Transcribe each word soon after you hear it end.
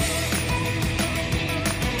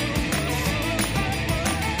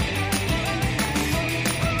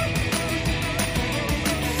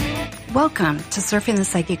Welcome to Surfing the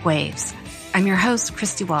Psychic Waves. I'm your host,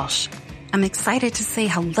 Christy Walsh. I'm excited to say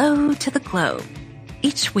hello to the globe.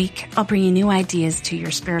 Each week, I'll bring you new ideas to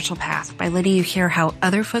your spiritual path by letting you hear how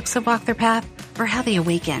other folks have walked their path or how they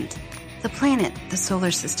awakened. The planet, the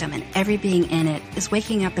solar system, and every being in it is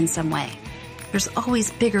waking up in some way. There's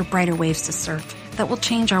always bigger, brighter waves to surf that will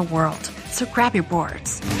change our world, so grab your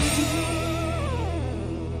boards.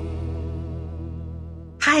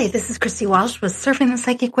 Hi, this is Christy Walsh with Surfing the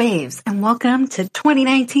Psychic Waves, and welcome to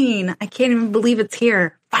 2019. I can't even believe it's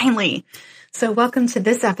here, finally. So welcome to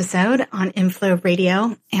this episode on Inflow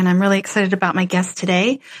Radio, and I'm really excited about my guest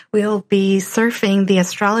today. We'll be surfing the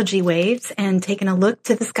astrology waves and taking a look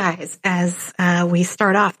to the skies as we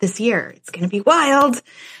start off this year. It's going to be wild.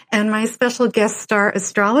 And my special guest star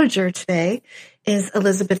astrologer today is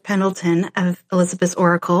Elizabeth Pendleton of Elizabeth's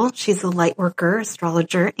Oracle. She's a light worker,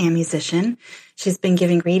 astrologer, and musician. She's been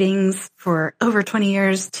giving readings for over 20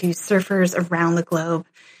 years to surfers around the globe.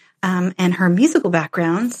 And her musical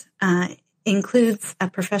background includes a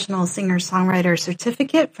professional singer-songwriter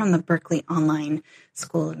certificate from the Berklee Online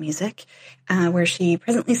School of Music, where she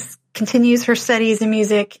presently continues her studies in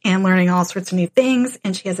music and learning all sorts of new things.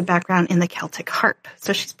 And she has a background in the Celtic harp.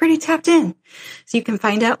 So she's pretty tapped in. So you can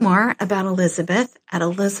find out more about Elizabeth at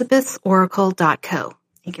elizabethsoracle.co.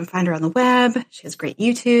 You can find her on the web. She has great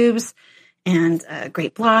YouTubes and a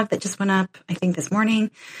great blog that just went up, I think, this morning.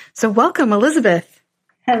 So welcome, Elizabeth.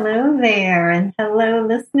 Hello there, and hello,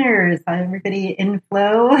 listeners. Everybody in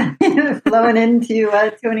flow, flowing into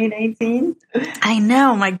 2019. I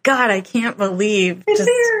know. My God, I can't believe just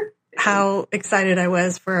how excited I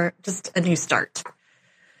was for just a new start.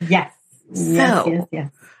 Yes. So,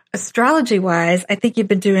 yes. Astrology-wise, I think you've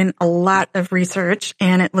been doing a lot of research,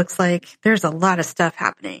 and it looks like there's a lot of stuff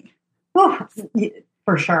happening. Oh,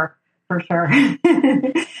 for sure. For sure.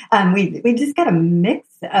 We just got a mix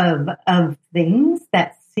of things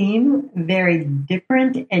that seem very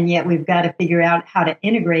different, and yet we've got to figure out how to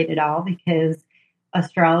integrate it all, because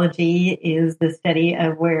astrology is the study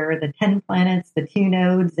of where the 10 planets, the 2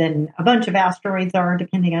 nodes, and a bunch of asteroids are,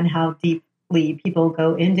 depending on how deeply people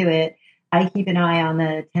go into it. I keep an eye on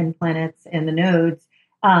the 10 planets and the nodes.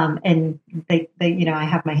 And they, I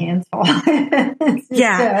have my hands full.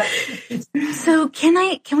 Yeah. So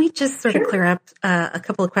can we just sort of clear up a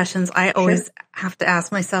couple of questions I always have to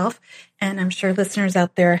ask myself, and I'm sure listeners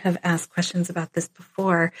out there have asked questions about this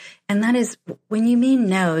before. And that is, when you mean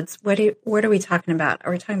nodes, what are we talking about?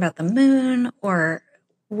 Are we talking about the moon, or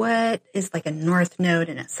what is like a north node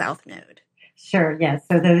and a south node? Sure, yes.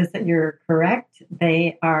 So those, you're correct.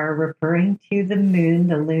 They are referring to the moon,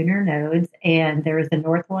 the lunar nodes, and there is a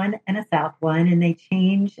north one and a south one, and they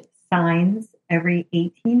change signs every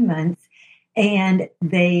 18 months, and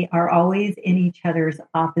they are always in each other's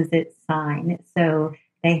opposite sign. So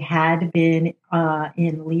they had been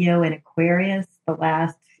in Leo and Aquarius for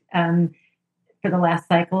the last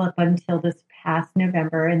cycle up until this past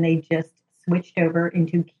November, and they just switched over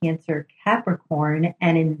into Cancer Capricorn,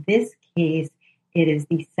 and in this case, it is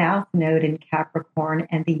the South Node in Capricorn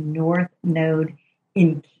and the North Node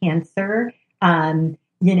in Cancer. And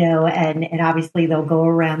obviously they'll go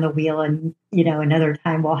around the wheel, and, another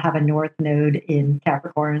time we'll have a North Node in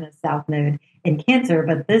Capricorn and a South Node in Cancer.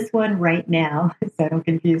 But this one right now, so I don't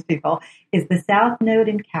confuse people, is the South Node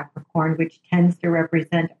in Capricorn, which tends to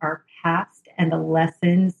represent our past and the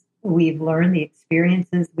lessons we've learned, the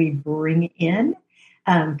experiences we bring in,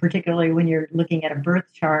 particularly when you're looking at a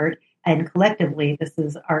birth chart. And collectively, this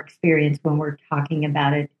is our experience when we're talking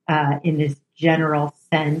about it in this general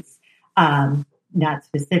sense, not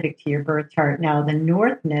specific to your birth chart. Now, the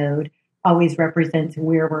North Node always represents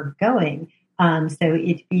where we're going. So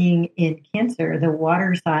it being in Cancer, the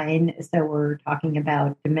water sign, so we're talking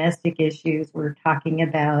about domestic issues, we're talking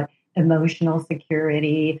about emotional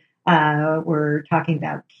security, we're talking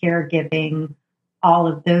about caregiving, all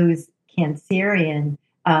of those Cancerian.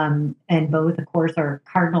 And both, of course, are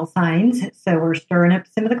cardinal signs. So we're stirring up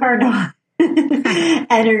some of the cardinal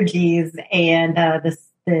energies. And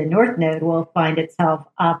the North Node will find itself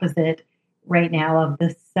opposite right now of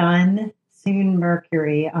the Sun, soon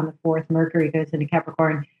Mercury. On the 4th, Mercury goes into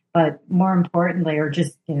Capricorn. But more importantly, or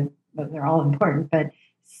just, they're all important, but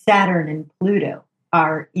Saturn and Pluto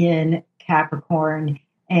are in Capricorn.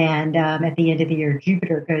 And at the end of the year,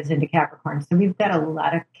 Jupiter goes into Capricorn. So we've got a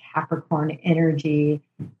lot of Capricorn energy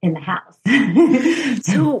in the house.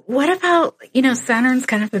 So what about, Saturn's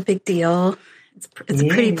kind of a big deal. It's a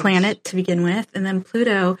pretty planet to begin with. And then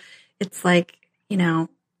Pluto, it's like,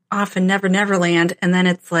 off in Never Never Land. And then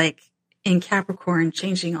it's like, in Capricorn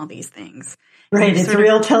changing all these things. Right. It's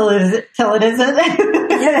real till it isn't.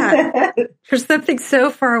 Yeah. For something so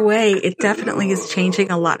far away, it definitely is changing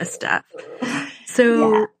a lot of stuff.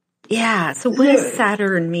 So, So what does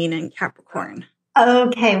Saturn mean in Capricorn?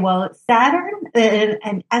 Okay. Well, Saturn,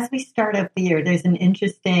 and as we start up the year, there's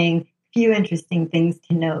few interesting things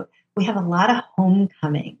to note. We have a lot of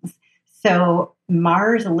homecomings. So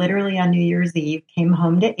Mars literally on New Year's Eve came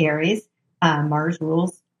home to Aries. Mars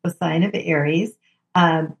rules the sign of Aries.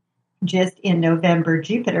 Just in November,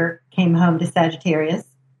 Jupiter came home to Sagittarius.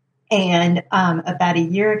 And about a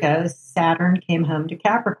year ago, Saturn came home to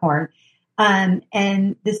Capricorn. And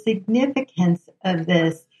the significance of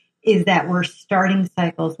this is that we're starting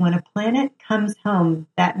cycles. When a planet comes home,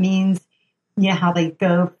 that means, how they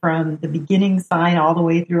go from the beginning sign all the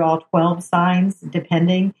way through all 12 signs,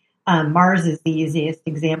 depending. Mars is the easiest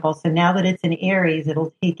example. So now that it's in Aries,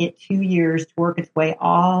 it'll take it 2 years to work its way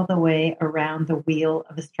all the way around the wheel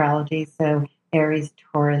of astrology. So Aries,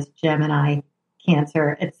 Taurus, Gemini,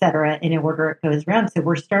 Cancer, etc., in order it goes around. So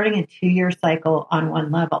we're starting a 2-year cycle on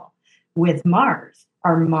one level. With Mars,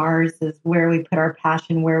 our Mars is where we put our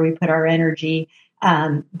passion, where we put our energy,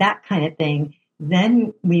 that kind of thing.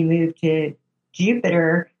 Then we move to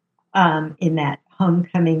Jupiter in that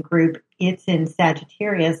homecoming group. It's in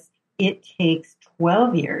Sagittarius. It takes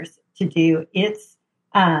 12 years to do its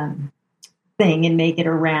thing and make it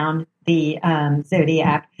around the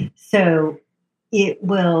zodiac. So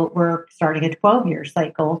we're starting a 12-year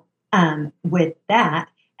cycle with that.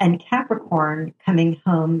 And Capricorn coming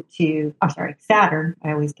home to, Saturn,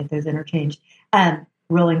 I always get those interchanged,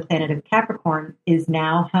 ruling planet of Capricorn is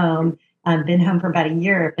now home, been home for about a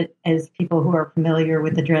year. But as people who are familiar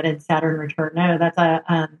with the dreaded Saturn return know, that's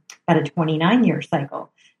about a 29-year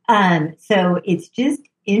cycle. So it's just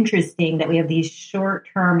interesting that we have these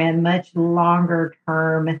short-term and much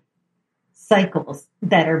longer-term cycles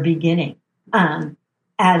that are beginning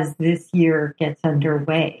as this year gets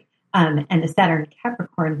underway. And the Saturn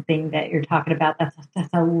Capricorn thing that you're talking about, that's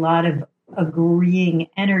a lot of agreeing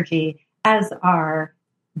energy, as are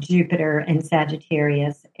Jupiter and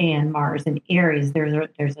Sagittarius and Mars and Aries.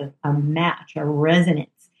 There's a match, a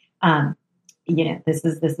resonance. This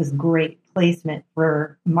is great placement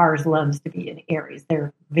for Mars loves to be in Aries.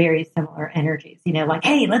 They're very similar energies, like,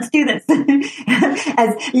 hey, let's do this.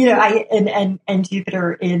 As and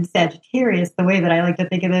Jupiter in Sagittarius, the way that I like to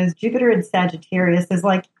think of it is Jupiter in Sagittarius is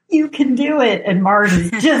like, you can do it. And Mars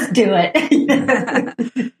is just do it.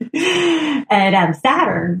 And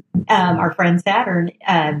Saturn, our friend Saturn,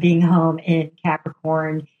 being home in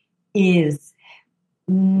Capricorn is,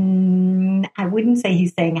 I wouldn't say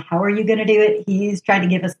he's saying, how are you going to do it? He's trying to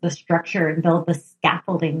give us the structure and build the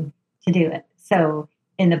scaffolding to do it. So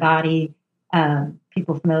in the body,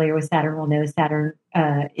 people familiar with Saturn will know Saturn,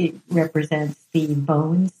 it represents the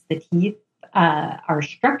bones, the teeth, our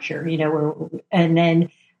structure, and then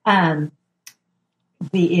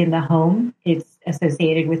in the home, it's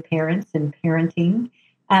associated with parents and parenting,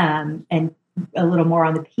 and a little more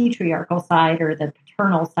on the patriarchal side or the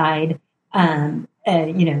paternal side. And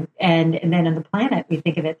then on the planet, we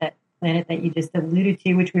think of it, that planet that you just alluded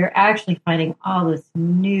to, which we are actually finding all this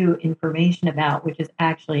new information about, which is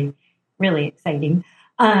actually really exciting.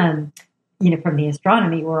 From the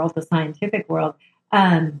astronomy world, the scientific world,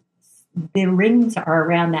 the rings are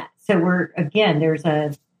around that. So there's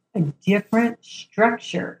a different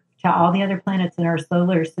structure to all the other planets in our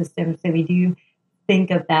solar system. So we do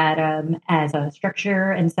think of that as a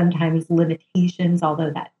structure and sometimes limitations,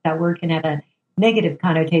 although that word can have a negative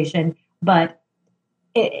connotation. But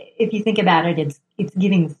if you think about it, it's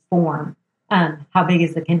giving form. How big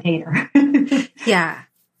is the container? Yeah.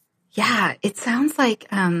 It sounds like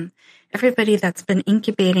everybody that's been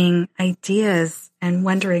incubating ideas and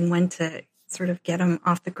wondering when to sort of get them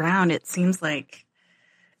off the ground, it seems like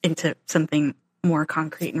into something more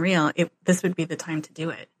concrete and real, this would be the time to do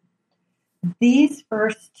it. These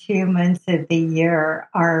first 2 months of the year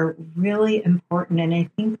are really important. And I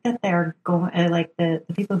think that they're going, like the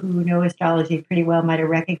people who know astrology pretty well might have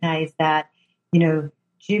recognized that,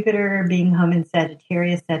 Jupiter being home in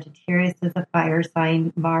Sagittarius is a fire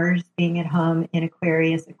sign. Mars being at home in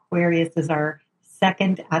Aquarius is our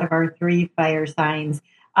second out of our 3 fire signs.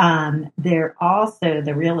 They're also,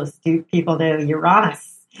 the real astute people know,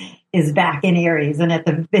 Uranus is back in Aries and at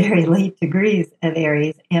the very late degrees of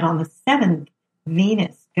Aries. And on the 7th,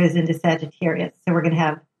 Venus goes into Sagittarius. So we're going to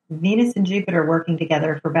have Venus and Jupiter working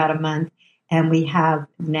together for about a month. And we have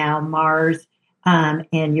now Mars and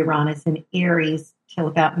Uranus in Aries till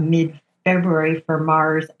about mid-February for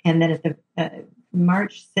Mars. And then at the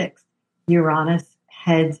March 6th, Uranus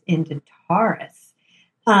heads into Taurus.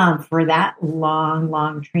 for that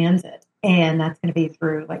long transit. And that's going to be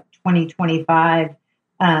through like 2025.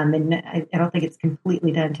 And I don't think it's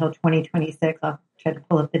completely done until 2026. I'll try to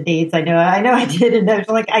pull up the dates. I know I did. And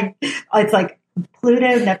it's like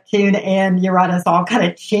Pluto, Neptune, and Uranus all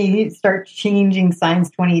kind of start changing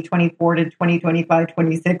signs 2024 to 2025,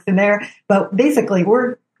 26 in there. But basically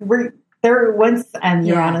we're there once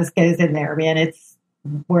Uranus goes in there, man,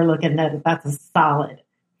 we're looking at that's a solid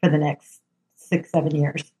for the next 6-7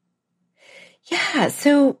 years. Yeah.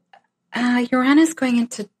 So Uranus going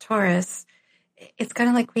into Taurus, it's kind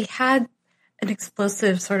of like we had an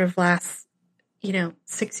explosive sort of last,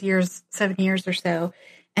 6 years, 7 years or so.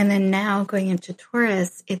 And then now going into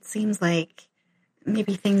Taurus, it seems like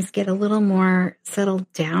maybe things get a little more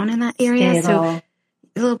settled down in that area. Stable. So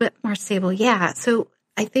a little bit more stable. Yeah. So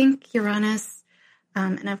I think Uranus,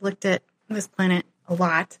 and I've looked at this planet a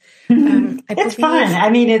lot. It's fun. I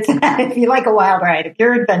mean, it's if you like a wild ride, if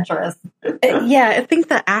you're adventurous. Yeah. I think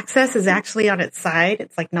the axis is actually on its side.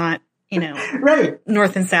 It's like not, right.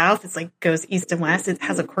 north and south. It's like goes east and west. It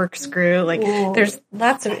has a corkscrew. Like there's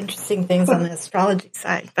lots of interesting things on the astrology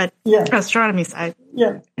side, but astronomy side.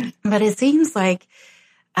 Yeah. But it seems like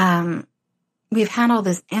we've had all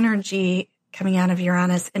this energy coming out of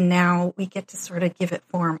Uranus, and now we get to sort of give it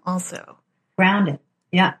form also. Ground it.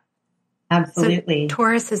 Yeah. Absolutely. So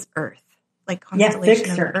Taurus is Earth, like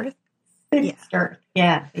constellation of Earth. Fixed Earth.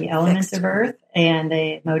 Yeah. The elements of Earth and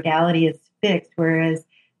the modality is fixed, whereas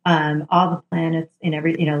all the planets in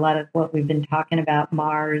a lot of what we've been talking about,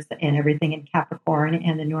 Mars and everything in Capricorn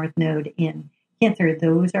and the North Node in Cancer,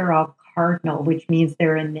 those are all cardinal, which means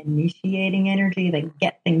they're an initiating energy. They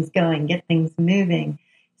get things going, get things moving.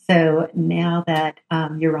 So now that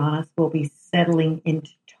Uranus will be settling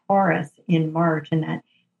into Taurus in March, and that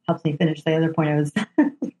helps me finish the other point I was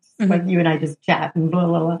like you and I just chat and blah,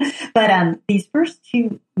 blah, blah. But these first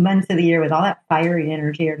 2 months of the year with all that fiery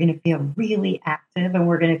energy are going to feel really active, and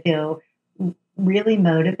we're going to feel really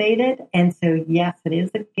motivated. And so, yes, it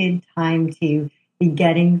is a good time to be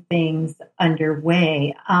getting things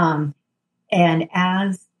underway. And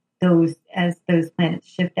as those planets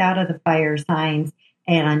shift out of the fire signs,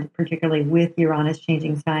 and particularly with Uranus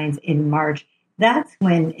changing signs in March, that's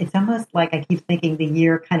when it's almost like I keep thinking the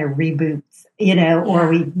year kind of reboots, or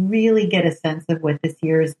we really get a sense of what this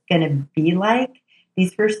year is going to be like.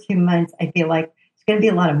 These first 2 months, I feel like it's going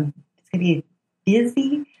to be be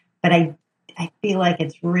busy, but I feel like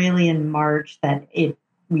it's really in March that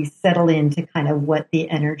we settle into kind of what the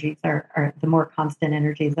energies are the more constant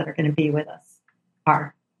energies that are going to be with us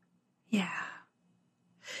are. Yeah.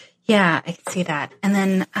 Yeah, I can see that. And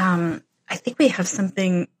then I think we have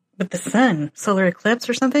something with the sun, solar eclipse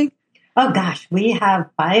or something. Oh gosh, we have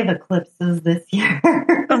 5 eclipses this year.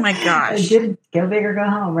 Oh my gosh. Go big or go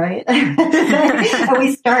home, right? And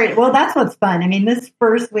we start, well, that's what's fun. I mean, this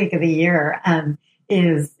first week of the year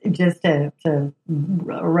is just to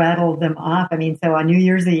rattle them off. I mean, so on New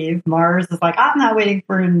Year's Eve, Mars is like, I'm not waiting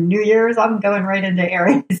for New Year's. I'm going right into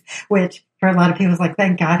Aries, which for a lot of people is like,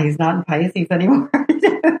 thank God he's not in Pisces anymore.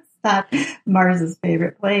 It's not Mars's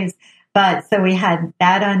favorite place. But so we had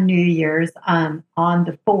that on New Year's. On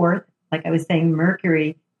the 4th, like I was saying,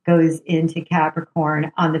 Mercury goes into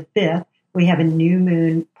Capricorn. On the 5th, we have a new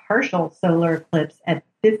moon partial solar eclipse at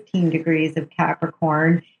 15 degrees of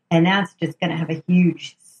Capricorn. And that's just going to have a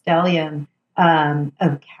huge stellium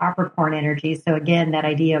of Capricorn energy. So again, that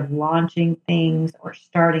idea of launching things or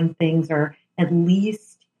starting things, or at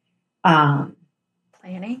least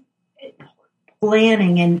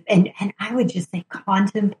planning and I would just say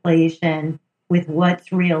contemplation with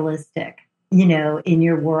what's realistic, in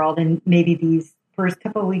your world. And maybe these first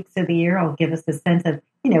couple of weeks of the year will give us a sense of,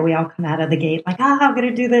 we all come out of the gate like, I'm going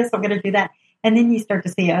to do this, I'm going to do that. And then you start to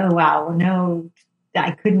see, oh, wow, no,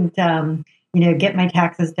 I couldn't, get my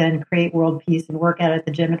taxes done, create world peace, and work out at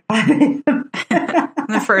the gym at 5 a.m.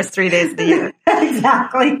 The first 3 days of the year.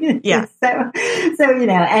 Exactly. Yeah. So,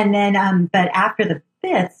 and then, but after the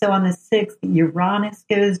 5th, so on the 6th, Uranus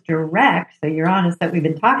goes direct. So Uranus that we've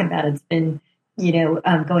been talking about, it's been,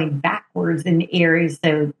 going backwards in Aries.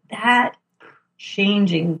 So that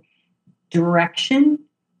changing direction,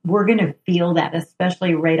 we're going to feel that,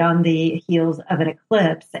 especially right on the heels of an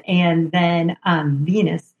eclipse. And then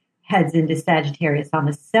Venus heads into Sagittarius on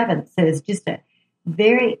the 7th. So it's just a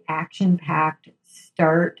very action-packed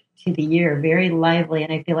start to the year, very lively.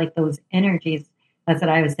 And I feel like those energies, that's what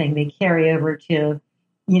I was saying, they carry over to,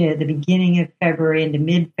 the beginning of February into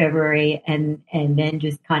mid-February, and then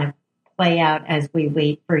just kind of play out as we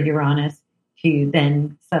wait for Uranus to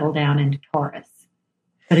then settle down into Taurus.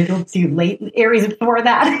 But it'll do late Aries before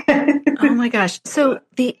that. Oh my gosh. So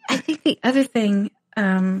I think the other thing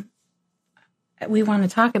we want to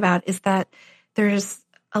talk about is that there's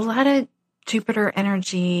a lot of Jupiter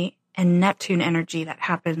energy and Neptune energy that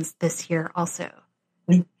happens this year also.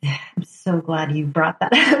 I'm so glad you brought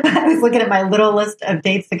that up. I was looking at my little list of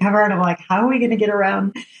dates to cover, and I'm like, how are we going to get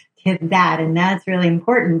around to that? And that's really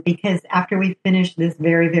important because after we finish this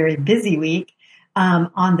very, very busy week,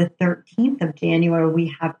 on the 13th of January,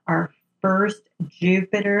 we have our first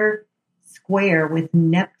Jupiter square with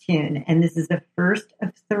Neptune, and this is the first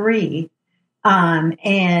of 3.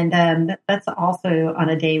 That's also on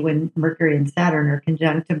a day when Mercury and Saturn are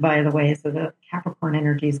conjunct, by the way, so the Capricorn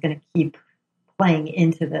energy is going to keep playing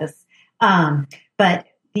into this. But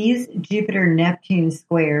these Jupiter-Neptune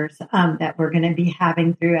squares that we're going to be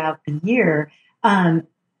having throughout the year, when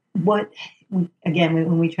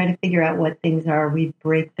we try to figure out what things are, we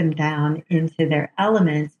break them down into their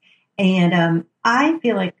elements. And I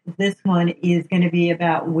feel like this one is going to be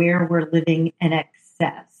about where we're living in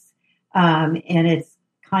excess. And it's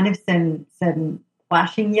kind of some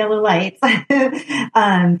flashing yellow lights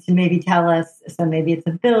to maybe tell us. So maybe it's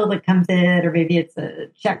a bill that comes in, or maybe it's a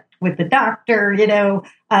check with the doctor,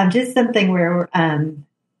 just something where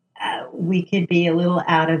we could be a little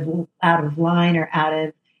out of line or out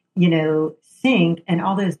of, sync. And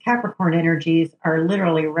all those Capricorn energies are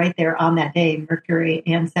literally right there on that day, Mercury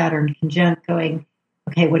and Saturn conjunct, going,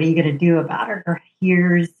 okay, what are you going to do about it? Or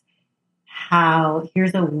here's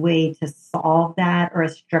a way to solve that, or a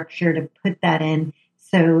structure to put that in.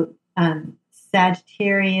 So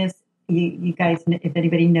Sagittarius, you guys, if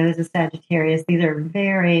anybody knows a Sagittarius, these are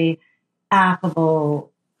very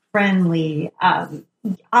affable, friendly,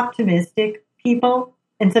 optimistic people,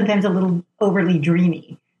 and sometimes a little overly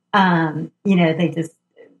dreamy. They just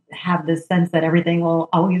have this sense that everything will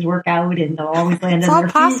always work out and they'll always land. It's all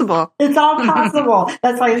possible. It's all possible.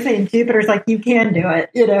 That's why I'm saying Jupiter's like, you can do it,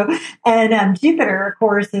 And Jupiter, of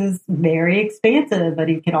course, is very expansive, but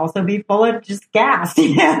he can also be full of just gas,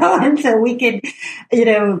 And so we could,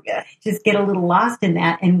 just get a little lost in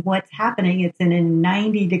that. And what's happening, it's in a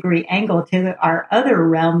 90-degree angle to our other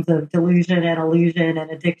realms of delusion and illusion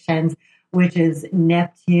and addictions, which is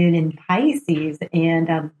Neptune and Pisces.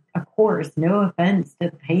 And of course, no offense to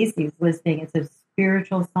the Pisces listening. It's a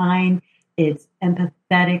spiritual sign. It's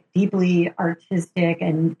empathetic, deeply artistic,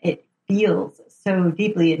 and it feels so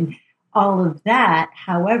deeply in all of that.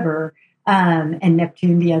 However, and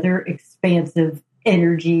Neptune, the other expansive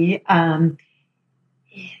energy,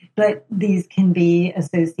 but these can be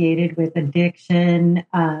associated with addiction,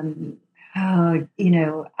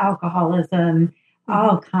 alcoholism,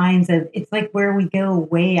 all kinds of, it's like where we go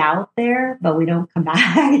way out there, but we don't come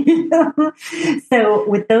back. So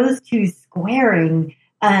with those two squaring,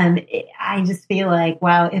 I just feel like,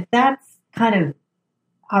 wow, if that's kind of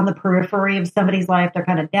on the periphery of somebody's life, they're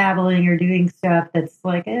kind of dabbling or doing stuff that's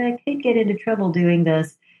like, I could get into trouble doing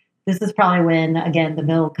this. This is probably when, again, the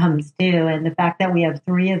bill comes due. And the fact that we have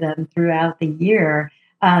 3 of them throughout the year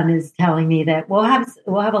is telling me that we'll have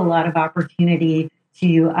a lot of opportunity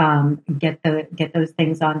to get those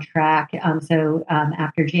things on track. So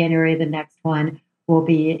after January, the next one will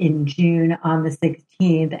be in June on the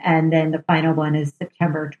 16th, and then the final one is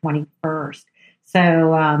September 21st.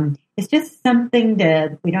 So it's just something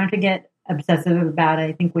we don't have to get obsessive about it.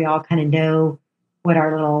 I think we all kind of know what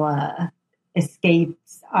our little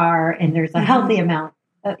escapes are, and there's a healthy amount,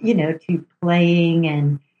 to playing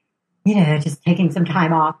and, just taking some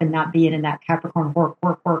time off and not being in that Capricorn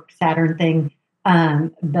work Saturn thing.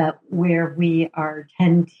 But where we are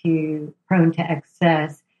prone to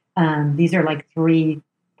excess, these are like 3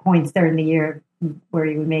 points there in the year where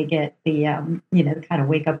you may get the, the kind of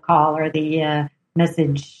wake up call or the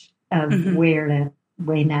message of where to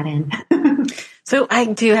rein that in. So I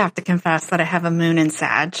do have to confess that I have a moon in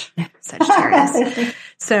Sagittarius.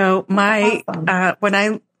 So my,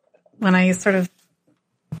 awesome. When I sort of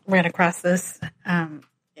ran across this,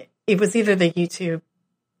 it was either the YouTube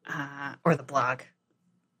or the blog.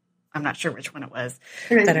 I'm not sure which one it was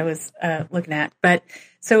that I was looking at. But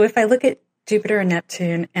so if I look at Jupiter and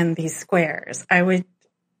Neptune and these squares,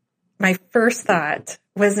 my first thought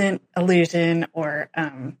wasn't illusion or,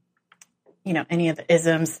 any of the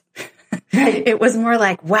isms. It was more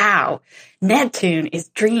like, wow, Neptune is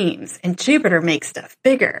dreams and Jupiter makes stuff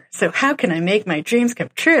bigger. So how can I make my dreams come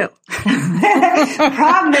true?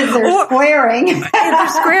 Problem is they're squaring. They're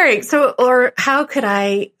squaring. So, or how could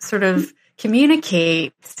I sort of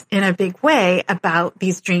communicate in a big way about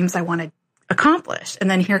these dreams I want to accomplish? And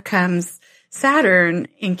then here comes Saturn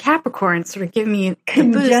in Capricorn, sort of giving me the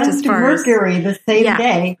boost as far as Mercury the same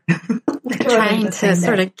day. Trying to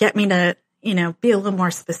sort of get me to, be a little more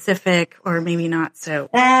specific or maybe not so.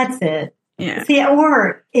 That's it. Yeah. See,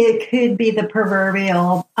 or it could be the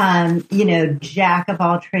proverbial, jack of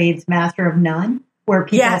all trades, master of none, where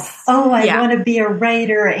people, I want to be a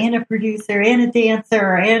writer and a producer and a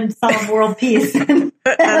dancer and solve world peace. That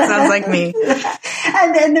sounds like me.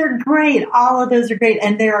 And they're great. All of those are great.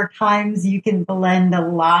 And there are times you can blend a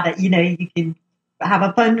lot of, you can have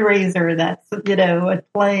a fundraiser that's, a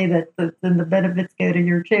play that's and the benefits go to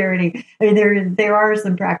your charity. I mean, there are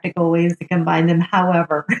some practical ways to combine them.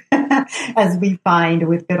 However, as we find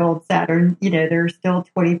with good old Saturn, there's still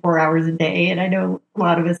 24 hours a day. And I know a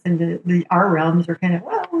lot of us in our realms are kind of,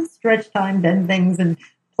 we'll stretch time, bend things and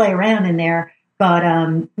play around in there. But,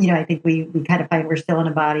 I think we kind of find we're still in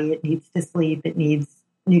a body. It needs to sleep. It needs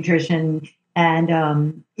nutrition.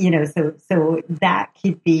 And, so that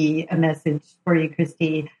could be a message for you,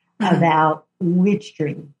 Christy, about which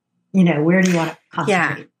dream, where do you want to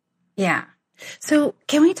concentrate? Yeah. So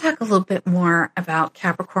can we talk a little bit more about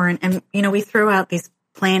Capricorn? And, we throw out these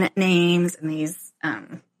planet names and these,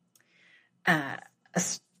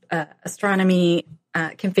 astronomy,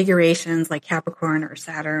 configurations like Capricorn or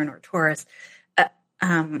Saturn or Taurus,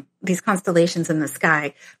 these constellations in the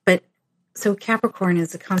sky, so Capricorn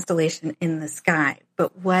is a constellation in the sky,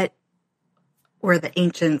 but what were the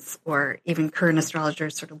ancients or even current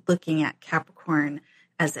astrologers sort of looking at Capricorn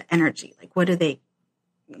as an energy? Like, what do they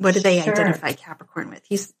identify Capricorn with?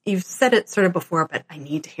 You've said it sort of before, but I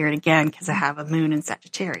need to hear it again because I have a moon in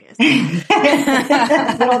Sagittarius.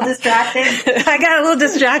 A little distracted. I got a little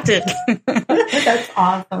distracted. That's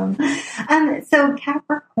awesome. So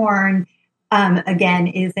Capricorn, again,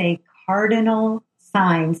 is a cardinal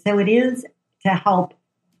sign. So it is to help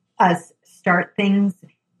us start things,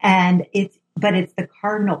 and it's the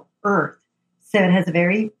cardinal Earth. So it has a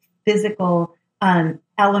very physical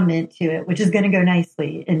element to it, which is going to go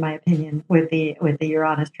nicely, in my opinion, with the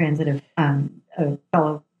Uranus transit of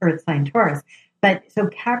fellow Earth sign Taurus. But so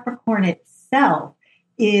Capricorn itself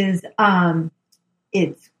is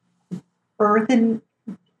it's Earth, and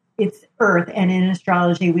in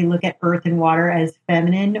astrology we look at Earth and water as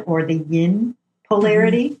feminine or the yin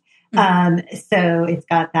polarity. So it's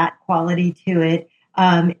got that quality to it.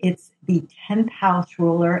 It's the 10th house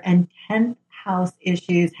ruler, and 10th house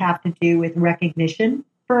issues have to do with recognition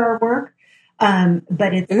for our work.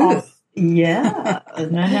 But it's also, isn't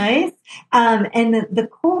that nice? And the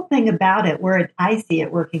cool thing about it, where I see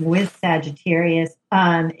it working with Sagittarius,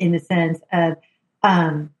 in the sense of,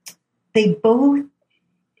 they both,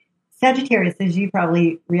 Sagittarius, as you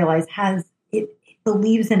probably realize, it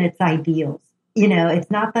believes in its ideals. It's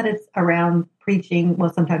not that it's around preaching.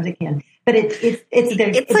 Well, sometimes it can, but it's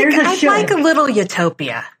I'd like a little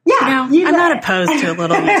utopia. Yeah. I'm not opposed to a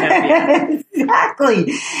little utopia.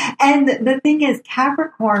 Exactly. And the thing is,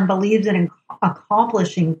 Capricorn believes in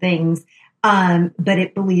accomplishing things, but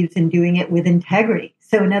it believes in doing it with integrity.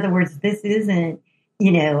 So in other words, this isn't,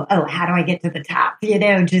 how do I get to the top?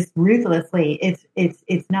 Just ruthlessly.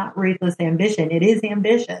 It's not ruthless ambition. It is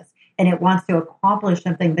ambitious. And it wants to accomplish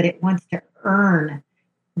something, but it wants to earn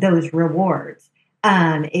those rewards.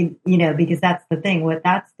 Because that's the thing.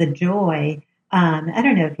 That's the joy. I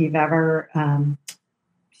don't know if you've ever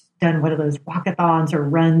done one of those walkathons or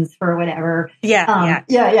runs for whatever. Yeah.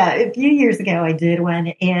 A few years ago, I did one,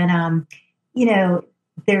 and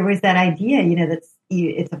there was that idea.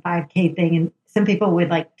 It's a 5K thing, and some people would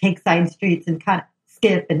like take side streets and kind of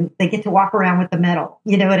skip, and they get to walk around with the medal.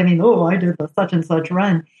 You know what I mean? Oh, I did the such and such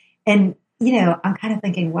run. And, I'm kind of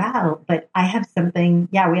thinking, wow, but I have something,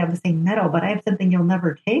 we have the same medal, but I have something you'll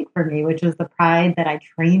never take from me, which was the pride that I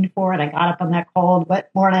trained for. And I got up on that cold, wet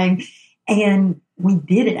morning, and we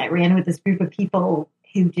did it. I ran with this group of people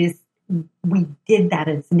who we did that.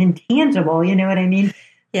 It's an intangible, you know what I mean?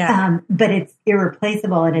 Yeah. But it's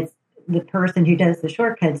irreplaceable. And it's the person who does the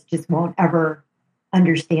shortcuts just won't ever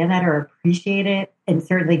understand that or appreciate it. And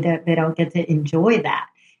certainly they don't get to enjoy that.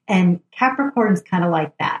 And Capricorn's kind of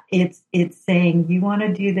like that. It's saying, you want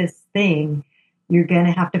to do this thing, you're going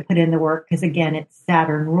to have to put in the work, because again, it's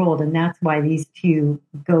Saturn ruled. And that's why these two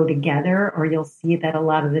go together, or you'll see that a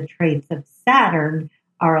lot of the traits of Saturn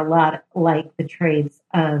are a lot like the traits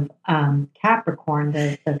of Capricorn,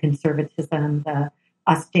 the conservatism, the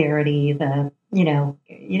austerity, because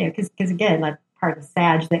again, like part of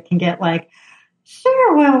Sag that can get like,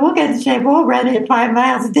 sure, well, we'll get in shape. We'll run it 5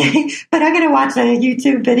 miles a day, but I'm going to watch a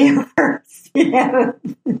YouTube video first.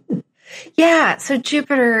 Yeah. So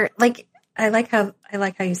Jupiter, I like how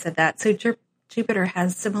you said that. So Jupiter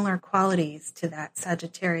has similar qualities to that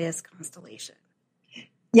Sagittarius constellation.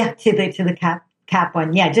 Yeah, to the Cap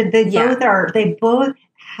one. Yeah, they both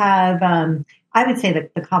have. I would say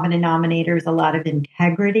that the common denominator is a lot of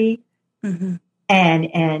integrity,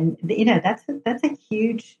 And that's a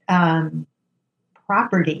huge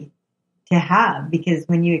property to have, because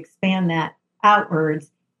when you expand that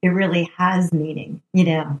outwards, it really has meaning,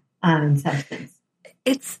 and substance.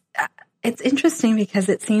 It's interesting because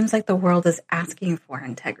it seems like the world is asking for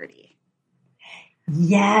integrity.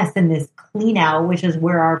 Yes, and this clean out, which is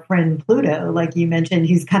where our friend Pluto, like you mentioned,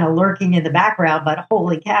 who's kind of lurking in the background, but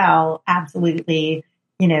holy cow, absolutely,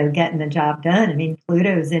 getting the job done. I mean,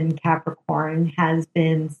 Pluto's in Capricorn, has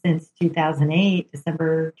been since 2008,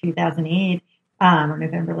 December 2008, or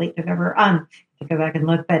November, late November, to go back and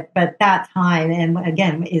look, but that time, and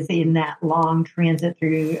again, is in that long transit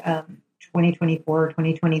through 2024,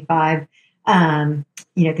 2025,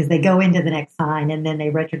 because they go into the next sign and then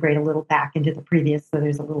they retrograde a little back into the previous. So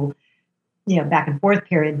there's a little, back and forth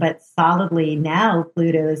period, but solidly now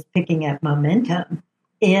Pluto is picking up momentum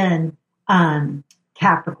in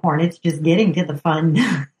Capricorn. It's just getting to the fun,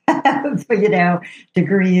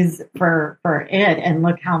 degrees for it. And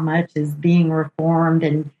look how much is being reformed.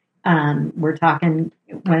 And we're talking,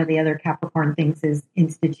 one of the other Capricorn things is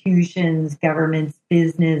institutions, governments,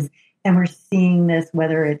 business. And we're seeing this,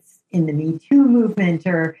 whether it's in the Me Too movement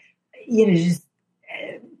or, just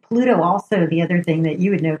Pluto. Also, the other thing that you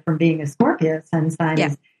would know from being a Scorpio sun sign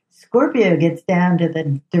is Scorpio gets down to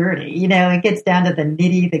the dirty. It gets down to the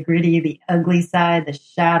nitty, the gritty, the ugly side, the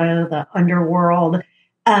shadow, the underworld.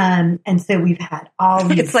 And so we've had all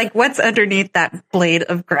these. It's like, what's underneath that blade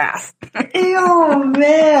of grass? Oh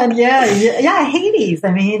man. Yeah. Hades.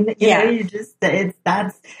 I mean,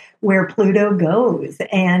 that's where Pluto goes.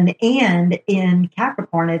 And in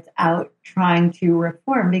Capricorn, it's out trying to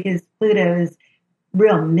reform, because Pluto's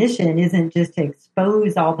real mission isn't just to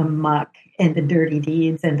expose all the muck and the dirty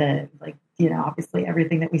deeds and the, obviously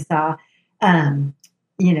everything that we saw,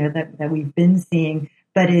 that we've been seeing,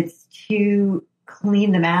 but it's to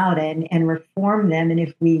clean them out and reform them. And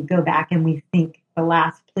if we go back and we think the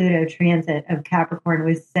last Pluto transit of Capricorn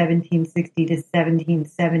was 1760 to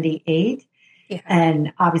 1778. Yeah.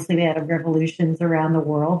 And obviously we had revolutions around the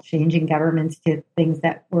world, changing governments to things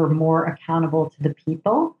that were more accountable to the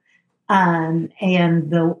people. And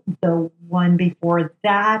the one before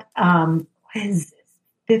that was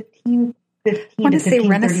 1515 I want to say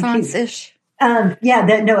Renaissance-ish. It was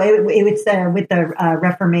with the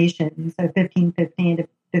Reformation, so 1515 to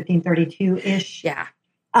 1532-ish. Yeah.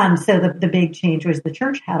 So the big change was the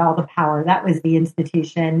church had all the power. That was the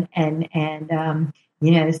institution, and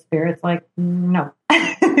Spirit's like, no,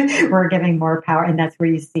 we're giving more power. And that's where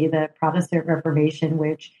you see the Protestant Reformation,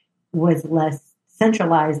 which was less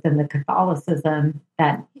centralized than the Catholicism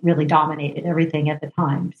that really dominated everything at the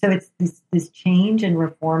time. So it's this change and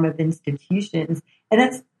reform of institutions. And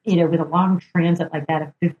that's, with a long transit like that,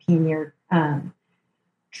 a 15-year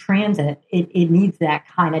transit, it needs that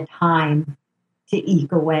kind of time to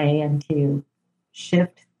eke away and to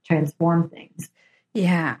shift, transform things.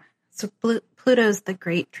 Yeah. So Pluto's the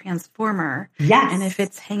great transformer. Yes. And if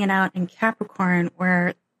it's hanging out in Capricorn,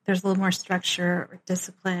 where there's a little more structure or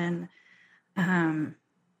discipline,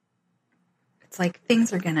 it's like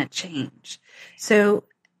things are going to change. So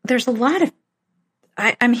there's a lot of,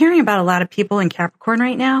 I'm hearing about a lot of people in Capricorn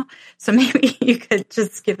right now. So maybe you could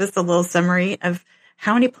just give us a little summary of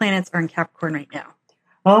how many planets are in Capricorn right now.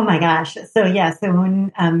 Oh my gosh. So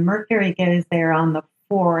when Mercury goes there on the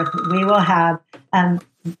 4th, we will have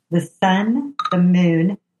the Sun, the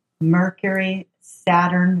Moon, Mercury,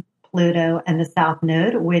 Saturn, Pluto, and the South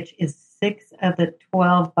Node, which is 6 of the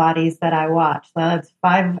 12 bodies that I watch. So that's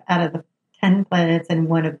 5 out of the 10 planets and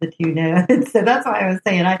 1 of the 2 nodes. So that's why I was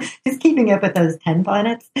saying, just keeping up with those 10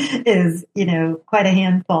 planets is, quite a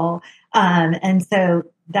handful. And so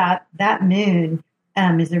that moon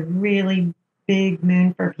is a really big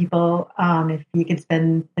moon for people. If you could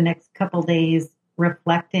spend the next couple days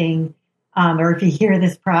reflecting, or if you hear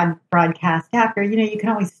this broadcast after, you can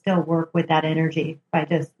always still work with that energy by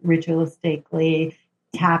just ritualistically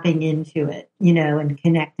tapping into it, and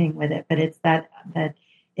connecting with it. But it's that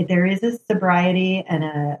if there is a sobriety and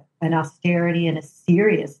an austerity and a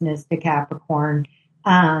seriousness to Capricorn,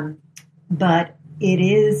 but it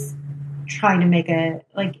is trying to make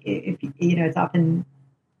it's often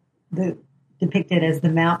depicted as the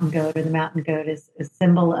mountain goat, or the mountain goat is a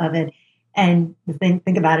symbol of it. And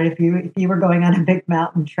think about it. If you were going on a big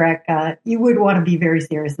mountain trek, you would want to be very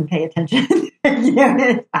serious and pay attention,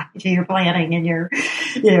 to your planning and your,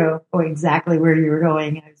 exactly where you were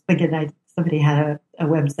going. I was thinking somebody had a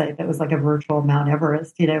website that was like a virtual Mount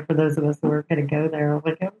Everest, for those of us who were going to go there. I'm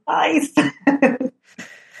like, nice.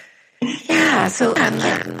 Yeah. So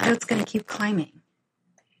it's going to keep climbing.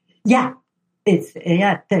 Yeah.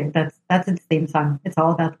 That's its theme song. It's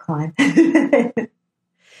all about the climb.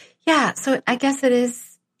 Yeah. So I guess it is,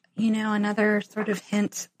 another sort of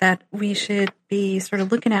hint that we should be sort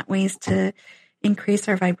of looking at ways to increase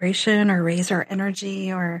our vibration or raise our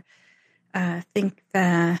energy or think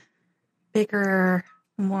the bigger,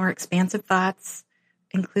 more expansive thoughts,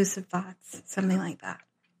 inclusive thoughts, something like that.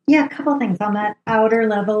 Yeah, a couple of things on that outer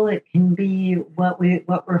level. It can be what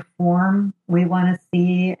reform we want to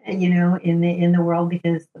see, in the world.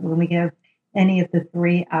 Because when we give any of the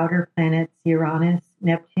three outer planets, Uranus,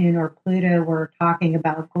 Neptune, or Pluto, we're talking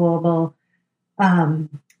about global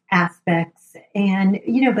aspects. And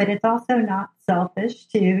but it's also not selfish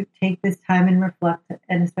to take this time and reflect,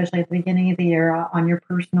 and especially at the beginning of the year, on your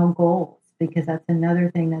personal goals, because that's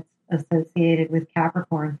another thing that's associated with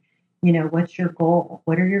Capricorn. What's your goal?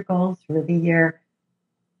 What are your goals for the year?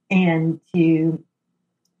 And to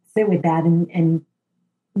sit with that and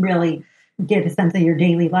really get a sense of your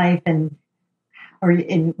daily life and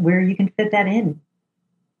where you can fit that in.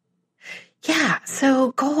 Yeah.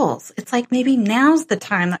 So goals. It's like maybe now's the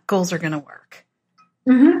time that goals are going to work.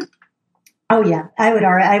 Mm-hmm. Oh yeah. I would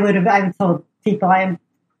told people, I have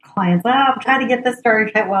clients, I'm trying to get this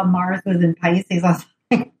started while Mars was in Pisces. I was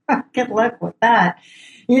like, good luck with that.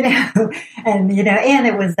 And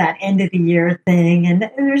it was that end of the year thing. And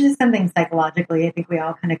there's just something psychologically, I think we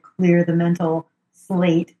all kind of clear the mental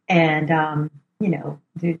slate and,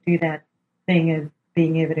 do that thing of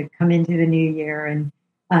being able to come into the new year and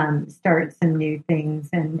start some new things.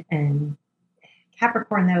 And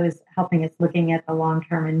Capricorn, though, is helping us looking at the long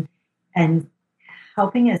term and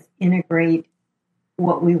helping us integrate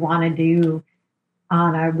what we want to do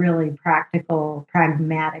on a really practical,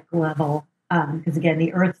 pragmatic level. Because again,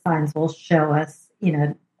 the earth signs will show us,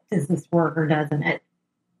 does this work or doesn't it?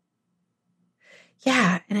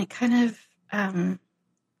 Yeah. And it kind of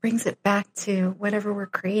brings it back to whatever we're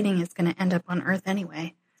creating is going to end up on earth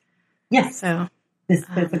anyway. Yes. So this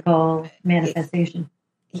physical manifestation.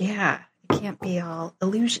 Yeah. It can't be all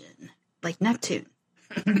illusion like Neptune.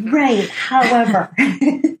 Right. However,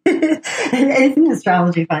 isn't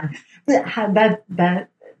astrology fun? But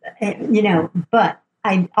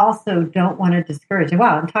I also don't want to discourage.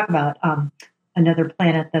 Wow, I'm talking about another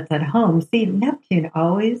planet that's at home. See, Neptune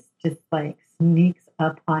always just like sneaks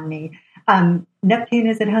up on me. Neptune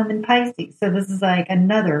is at home in Pisces, so this is like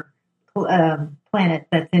another planet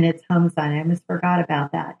that's in its home sign. I almost forgot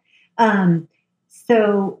about that.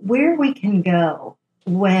 So where we can go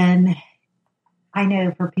when I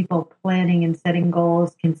know for people planning and setting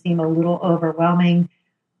goals can seem a little overwhelming.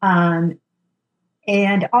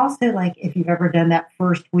 And also, like, if you've ever done that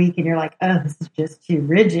first week and you're like, oh, this is just too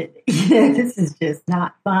rigid. This is just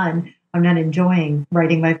not fun. I'm not enjoying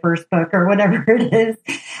writing my first book or whatever it is.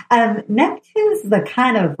 Neptune's the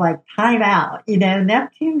kind of like time out.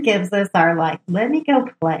 Neptune gives us our let me go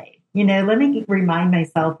play. Let me remind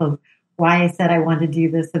myself of why I said I wanted to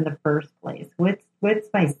do this in the first place. What's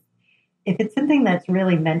my, if it's something that's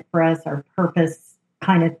really meant for us, our purpose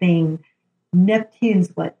kind of thing, Neptune's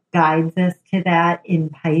what guides us to that in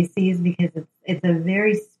Pisces, because it's a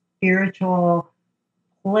very spiritual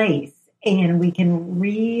place, and we can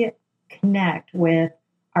reconnect with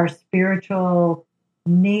our spiritual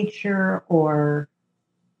nature or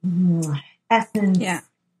essence. Yeah.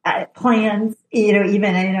 Plans,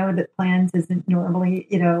 even I know that plans isn't normally,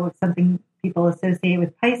 something people associate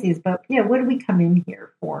with Pisces, but what do we come in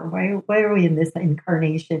here for? Why are we in this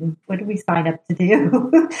incarnation? What do we sign up to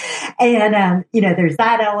do? And, there's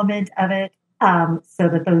that element of it, so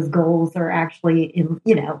that those goals are actually in,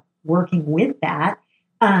 working with that.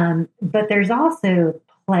 But there's also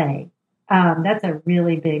play. That's a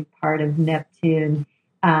really big part of Neptune.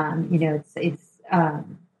 It's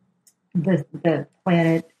the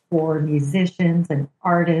planet for musicians and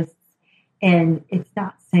artists. And it's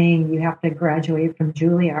not saying you have to graduate from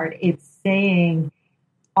Juilliard. It's saying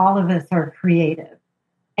all of us are creative.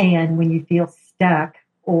 And when you feel stuck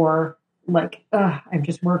or like, I've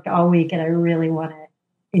just worked all week and I really want to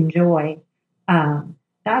enjoy,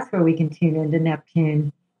 that's where we can tune into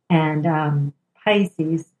Neptune and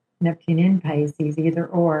Pisces, Neptune in Pisces, either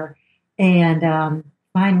or, and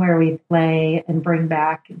find where we play and bring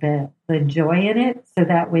back the joy in it. So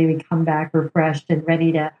that way we come back refreshed and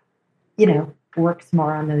ready to work some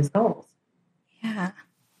more on those goals. Yeah.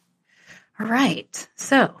 All right.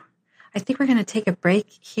 So I think we're going to take a break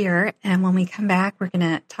here. And when we come back, we're going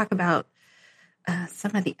to talk about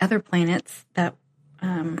some of the other planets that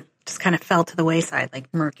just kind of fell to the wayside,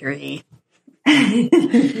 like Mercury.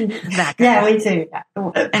 That yeah, we too.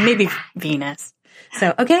 And maybe Venus.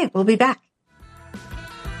 So, okay, we'll be back.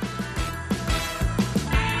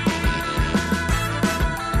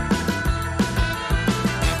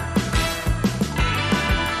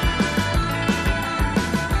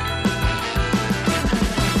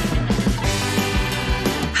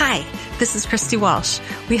 this is Christy Walsh.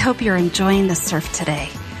 We hope you're enjoying the surf today.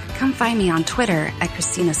 Come find me on Twitter at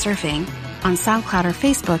Christina Surfing, on SoundCloud or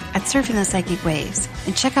Facebook at Surfing the Psychic Waves,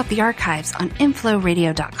 and check out the archives on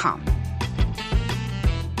inflowradio.com.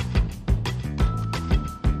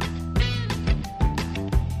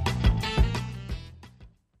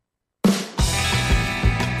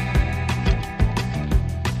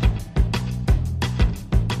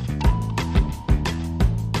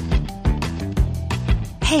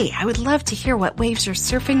 Hey, I would love to hear what waves you're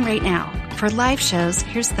surfing right now. For live shows,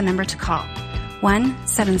 here's the number to call.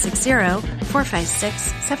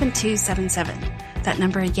 1-760-456-7277. That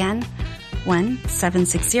number again,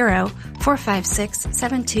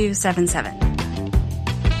 1-760-456-7277.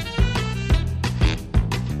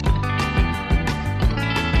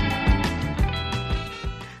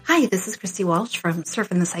 Hi, this is Christy Walsh from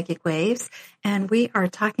Surfing the Psychic Waves, and we are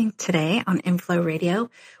talking today on Inflow Radio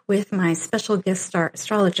with my special guest star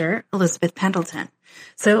astrologer, Elizabeth Pendleton.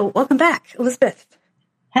 So welcome back, Elizabeth.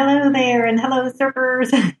 Hello there, and hello,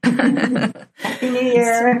 surfers. Happy New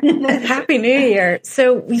Year. Happy New Year.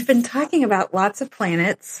 So we've been talking about lots of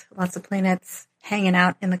planets hanging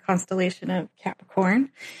out in the constellation of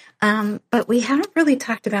Capricorn, but we haven't really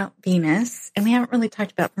talked about Venus, and we haven't really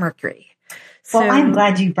talked about Mercury. Well, I'm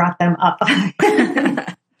glad you brought them up.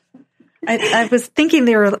 I was thinking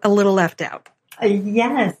they were a little left out.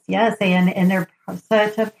 Yes, and they're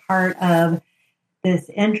such a part of this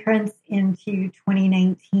entrance into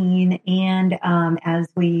 2019, and as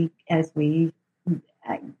we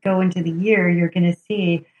go into the year, you're going to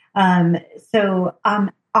see. So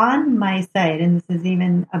on my site, and this is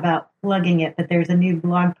even about plugging it, but there's a new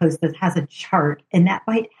blog post that has a chart, and that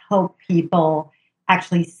might help people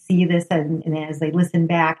actually see this and as they listen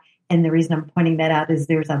back. And the reason I'm pointing that out is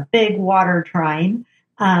there's a big water trine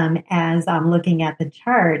as I'm looking at the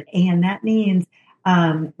chart. And that means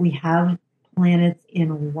we have planets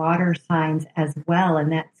in water signs as well.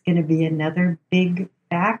 And that's going to be another big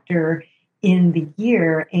factor in the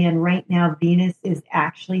year. And right now, Venus is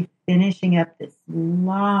actually finishing up this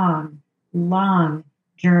long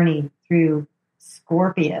journey through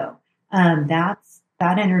Scorpio.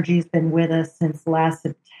 That energy has been with us since last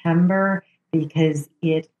September because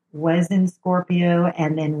it was in Scorpio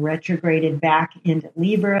and then retrograded back into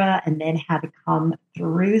Libra and then had to come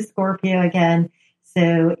through Scorpio again.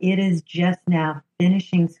 So it is just now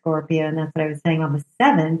finishing Scorpio. And that's what I was saying on the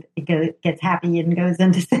 7th. It gets happy and goes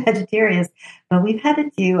into Sagittarius. But we've had to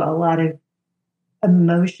do a lot of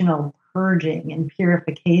emotional purging and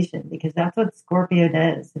purification because that's what Scorpio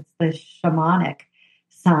does. It's the shamanic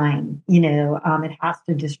sign, it has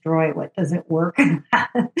to destroy what doesn't work.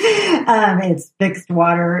 It's fixed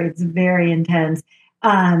water. It's very intense.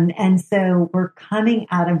 And so we're coming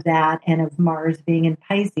out of that and of Mars being in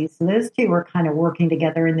Pisces. So those two are kind of working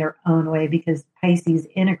together in their own way because Pisces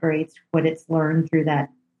integrates what it's learned through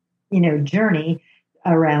that, journey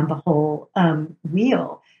around the whole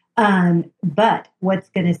wheel. But what's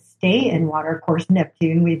going to stay in water, of course,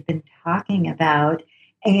 Neptune, we've been talking about,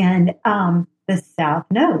 and the South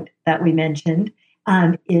Node that we mentioned,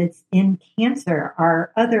 it's in Cancer,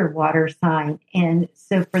 our other water sign. And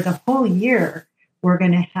so for the whole year, we're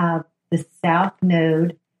going to have the South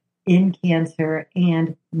Node in Cancer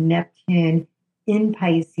and Neptune in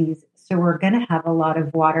Pisces. So we're going to have a lot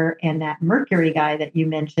of water, and that Mercury guy that you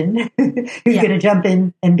mentioned, who's going to jump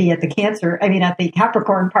in and be at the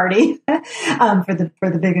Capricorn party for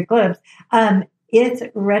the big eclipse. It's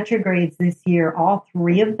retrogrades this year. All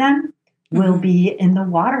three of them will be in the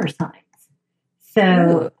water signs.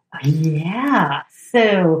 So,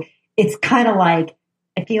 So it's kind of like,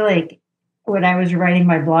 I feel like when I was writing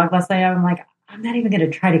my blog last night, I'm like, I'm not even going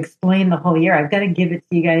to try to explain the whole year. I've got to give it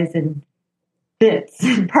to you guys in bits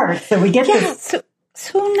and parts. So we get this.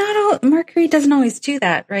 So not all, Mercury doesn't always do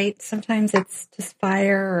that, right? Sometimes it's just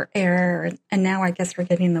fire or air. And now I guess we're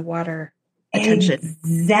getting the water attention.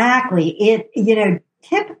 Exactly.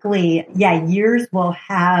 Typically, years will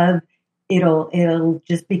have, it'll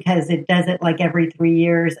just because it does it like every 3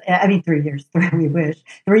 years. 3 years, we wish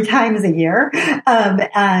 3 times a year.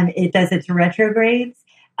 It does its retrogrades.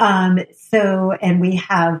 And we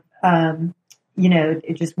have,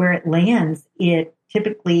 just where it lands, it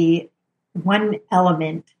typically one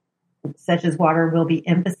element such as water will be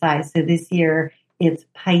emphasized. So this year it's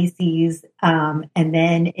Pisces, and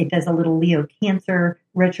then it does a little Leo Cancer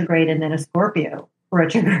retrograde and then a Scorpio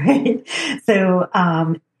retrograde. So,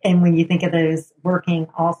 and when you think of those working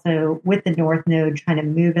also with the North Node, trying to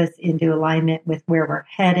move us into alignment with where we're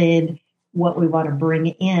headed, what we want to bring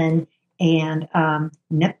in, and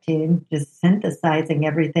Neptune just synthesizing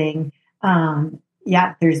everything.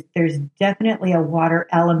 There's definitely a water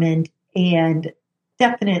element, And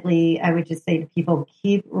definitely, I would just say to people,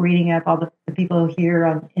 keep reading up all the people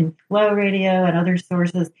here in Flow Radio and other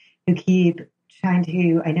sources who keep trying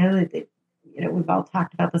to, I know that, we've all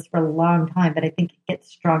talked about this for a long time, but I think it gets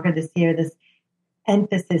stronger this year, this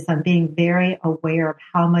emphasis on being very aware of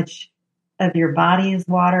how much of your body is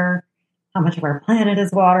water, how much of our planet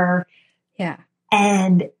is water. Yeah.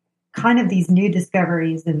 And kind of these new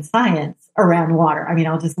discoveries in science around water. I mean,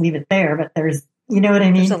 I'll just leave it there, but there's, you know what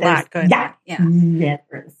I mean? There's a lot going on. Yeah. Yeah,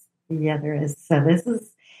 there is. Yeah, there is. So this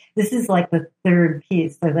is like the third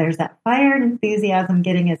piece. So there's that fire and enthusiasm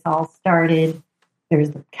getting us all started.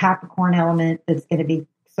 There's the Capricorn element that's going to be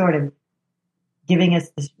sort of giving us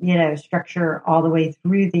this, structure all the way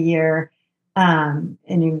through the year. And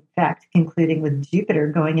in fact, concluding with Jupiter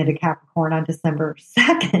going into Capricorn on December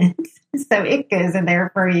 2nd. So it goes in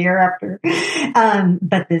there for a year after.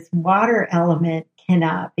 But this water element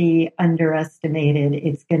cannot be underestimated.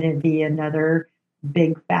 It's going to be another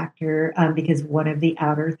big factor because one of the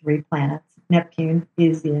outer three planets, Neptune,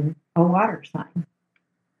 is in a water sign.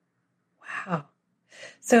 Wow.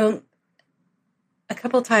 So a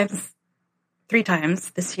couple times, 3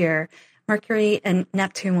 times this year, Mercury and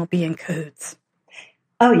Neptune will be in cahoots.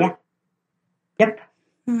 Oh, yeah. Yep.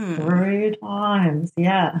 3 times.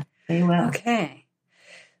 Yeah, they will. Okay.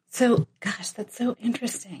 So, gosh, that's so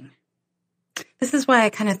interesting. This is why I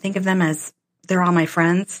kind of think of them as they're all my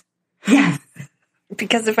friends. Yes.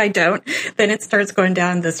 Because if I don't, then it starts going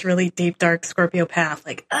down this really deep, dark Scorpio path.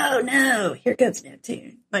 Like, oh no, here goes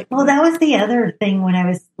Neptune. Like, well, that was the other thing when I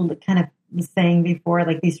was kind of saying before,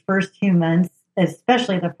 like these first 2 months,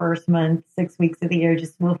 especially the first month, 6 weeks of the year,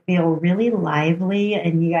 just will feel really lively,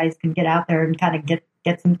 and you guys can get out there and kind of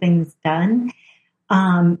get some things done.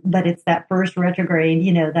 But it's that first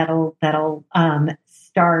retrograde, that'll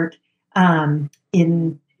start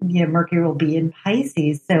in. Mercury will be in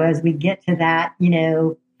Pisces. So as we get to that,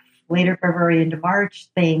 later February into March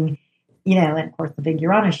thing, and of course the big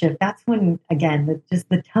Uranus shift, that's when, again,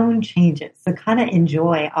 the tone changes. So kind of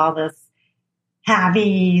enjoy all this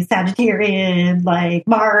happy Sagittarian, like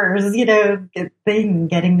Mars, thing,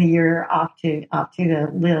 getting the year off to a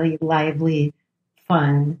really lively,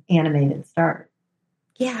 fun, animated start.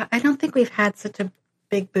 Yeah, I don't think we've had such a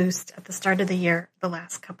big boost at the start of the year the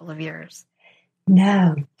last couple of years.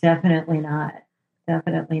 No, definitely not.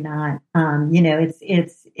 Definitely not.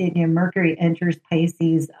 Mercury enters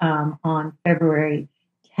Pisces on February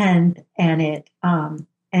 10th, and it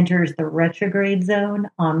enters the retrograde zone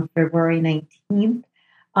on February 19th.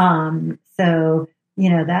 So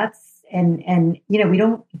that's and we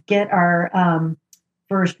don't get our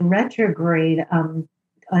first retrograde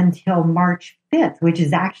until March 5th, which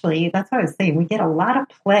is actually, that's what I was saying. We get a lot of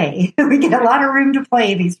play. We get a lot of room to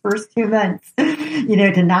play these first 2 months.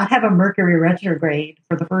 To not have a Mercury retrograde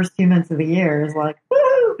for the first 2 months of the year is like,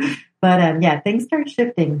 woo! But things start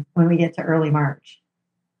shifting when we get to early March.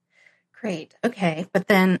 Great. Okay. But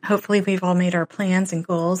then hopefully we've all made our plans and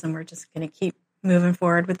goals, and we're just going to keep moving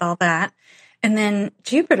forward with all that. And then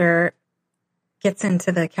Jupiter gets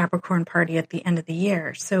into the Capricorn party at the end of the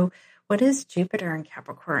year. So what does Jupiter and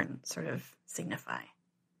Capricorn sort of signify?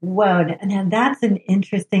 Whoa, now that's an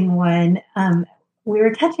interesting one. We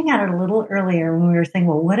were touching on it a little earlier when we were saying,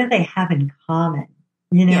 well, what do they have in common?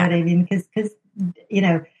 You know what I mean? Because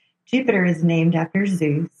Jupiter is named after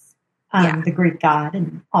Zeus, the Greek god,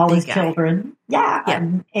 and all his children.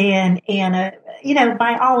 Yeah. And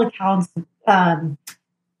by all accounts,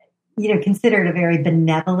 considered a very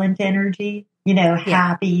benevolent energy,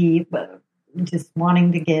 happy, just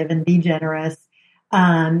wanting to give and be generous.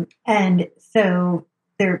 And so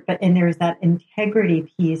there's that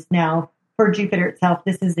integrity piece. Now for Jupiter itself,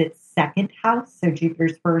 this is its second house. So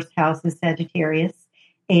Jupiter's first house is Sagittarius.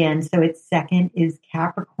 And so its second is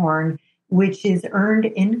Capricorn, which is earned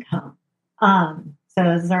income. So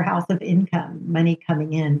this is our house of income, money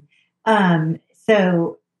coming in.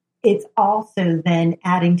 So it's also then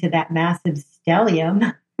adding to that massive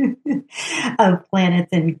stellium of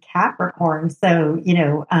planets in Capricorn. So,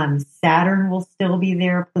 Saturn will still be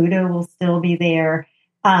there. Pluto will still be there.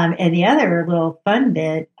 And the other little fun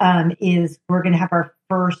bit is we're going to have our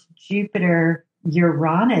first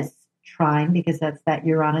Jupiter-Uranus trine, because that's that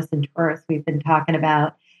Uranus and Taurus we've been talking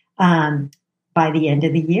about, by the end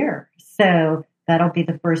of the year. So that'll be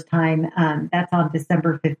the first time. That's on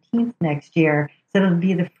December 15th next year. So it'll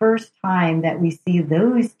be the first time that we see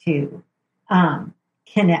those two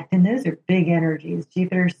connect. And those are big energies.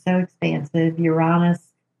 Jupiter's so expansive. Uranus,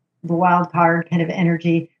 the wild card kind of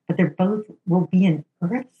energy, but they're both will be in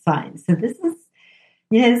Earth signs. So this is,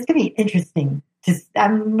 this is going to be interesting.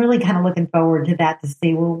 I'm really kind of looking forward to that, to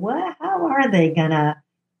see, well, how are they going to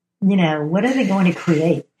what are they going to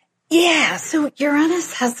create? Yeah. So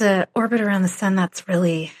Uranus has an orbit around the sun that's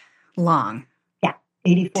really long. Yeah.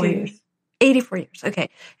 84 years. 84 years. Okay.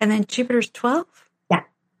 And then Jupiter's 12? Yeah.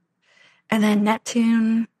 And then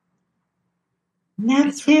Neptune. I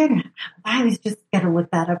was just going to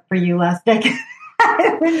look that up for you last night.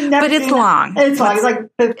 But it's long. It's long. It's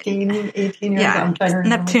like 15, 18 years. Yeah. I'm trying to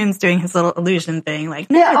remember. Neptune's doing his little illusion thing.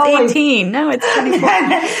 Like, no, it's 18. No, it's 24.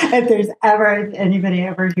 If anybody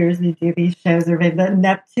ever hears me do these shows or maybe, but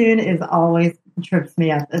Neptune is always trips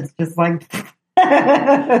me up. It's just like...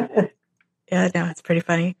 Yeah, no, it's pretty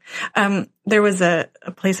funny. There was a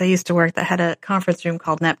place I used to work that had a conference room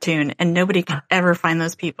called Neptune, and nobody could ever find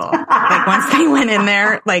those people. Like once they went in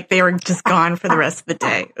there, like they were just gone for the rest of the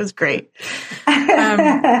day. It was great.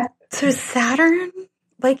 So Saturn,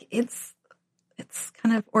 like it's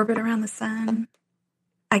kind of orbit around the sun.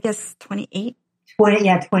 I guess 28.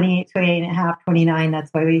 28 and a half, 29.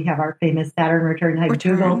 That's why we have our famous Saturn return.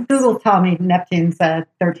 Google tell me Neptune's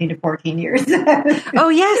 13 to 14 years. Oh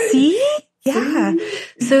yeah, see? Yeah.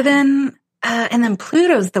 So then, and then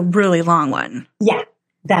Pluto's the really long one. Yeah.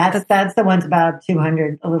 That's the one's about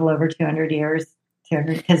 200, a little over 200 years.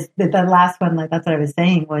 200, because the last one, like that's what I was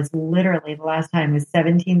saying, was literally the last time was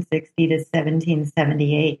 1760 to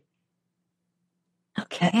 1778.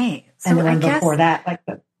 Okay. So and the one before that, like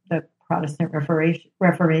the Protestant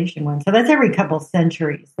Reformation one. So that's every couple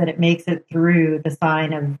centuries that it makes it through the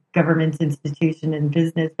sign of government, institution, and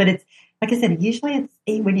business. But it's, like I said, usually it's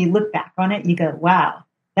when you look back on it, you go, wow,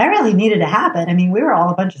 that really needed to happen. I mean, we were all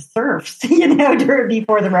a bunch of serfs,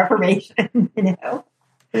 before the Reformation,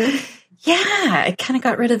 Yeah, it kind of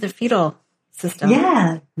got rid of the feudal system.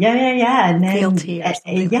 Yeah. And then, fealty or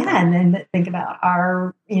something. Yeah, and then think about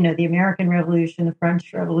our, the American Revolution, the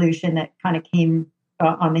French Revolution that kind of came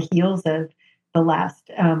on the heels of the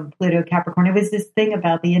last Pluto Capricorn. It was this thing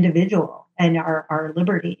about the individual and our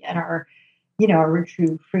liberty and our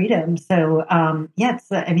true freedom. So,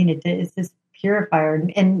 it is this purifier.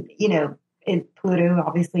 And Pluto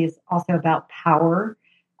obviously is also about power.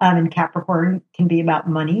 And Capricorn can be about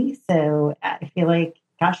money. So I feel like,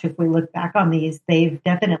 gosh, if we look back on these, they've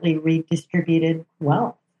definitely redistributed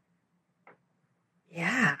wealth.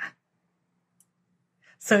 Yeah.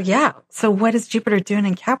 So what is Jupiter doing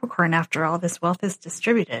in Capricorn after all this wealth is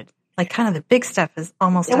distributed? Like kind of the big stuff is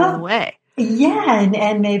almost out of the way. Yeah.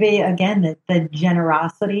 And maybe again, the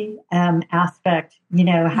generosity aspect,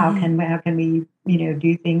 how can we,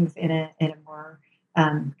 do things in a more,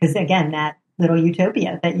 because again, that little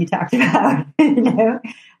utopia that you talked about,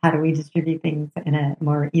 how do we distribute things in a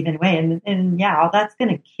more even way? And yeah, all that's going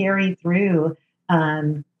to carry through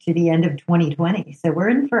to the end of 2020. So we're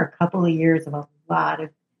in for a couple of years of a lot of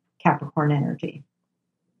Capricorn energy.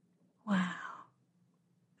 Wow.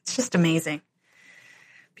 It's just amazing.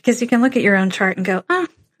 Because you can look at your own chart and go, oh,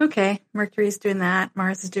 okay, Mercury's doing that,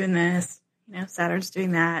 Mars is doing this, Saturn's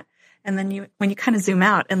doing that. And then when you kind of zoom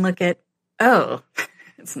out and look at, oh,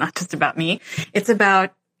 it's not just about me. It's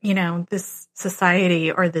about, this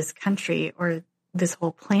society or this country or this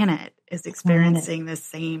whole planet is experiencing the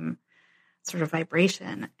same sort of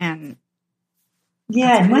vibration. And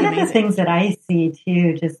and one of the things that I see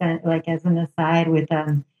too, just like as an aside with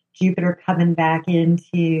Jupiter coming back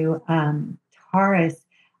into Taurus,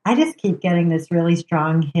 I just keep getting this really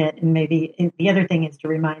strong hit. And maybe the other thing is to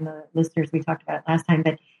remind the listeners, we talked about it last time,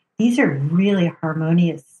 but these are really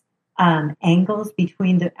harmonious angles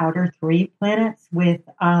between the outer three planets with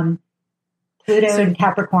Pluto and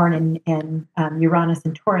Capricorn and Uranus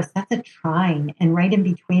and Taurus. That's a trine. And right in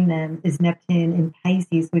between them is Neptune and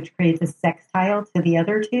Pisces, which creates a sextile to the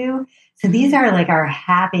other two. So these are like our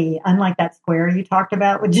happy, unlike that square you talked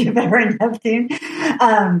about with Jupiter and Neptune.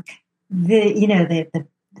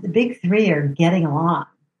 The big three are getting along.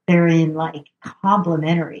 They're in like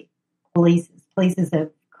complementary places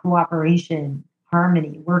of cooperation,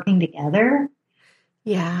 harmony, working together.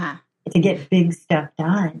 Yeah. To get big stuff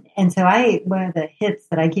done. And so one of the hits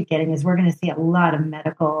that I keep getting is we're going to see a lot of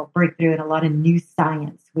medical breakthrough and a lot of new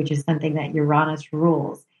science, which is something that Uranus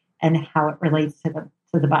rules and how it relates to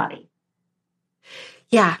the body.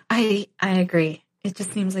 Yeah, I agree. It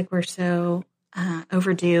just seems like we're so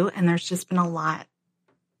overdue, and there's just been a lot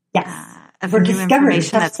of new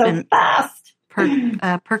information that's so been fast.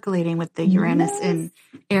 Percolating with the Uranus in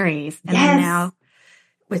Aries. And then now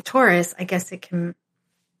with Taurus, I guess it can,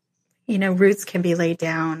 roots can be laid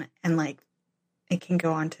down and like it can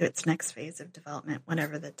go on to its next phase of development,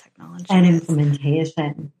 whatever the technology and is.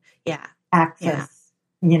 Implementation. Yeah. Access,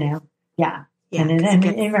 Yeah. And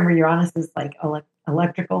remember, Uranus is like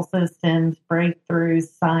electrical systems, breakthroughs,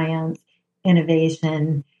 science,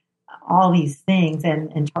 innovation, all these things,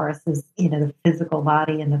 and Taurus is, the physical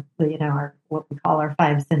body and our, what we call our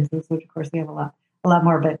five senses, which of course we have a lot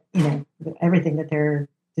more, but everything that they're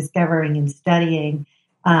discovering and studying,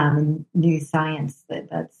 and new science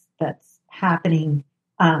that's happening,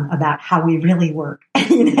 about how we really work,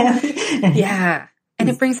 Yeah. And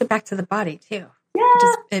it brings it back to the body too. Yeah.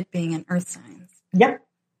 Just it being an earth signs. Yep.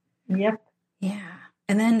 Yeah.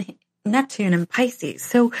 And then Neptune and Pisces.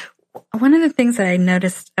 So one of the things that I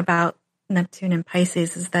noticed about Neptune and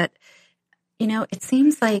Pisces is that, it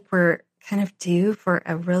seems like we're kind of due for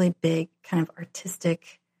a really big kind of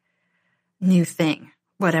artistic new thing,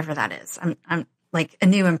 whatever that is. I'm like a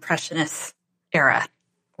new impressionist era,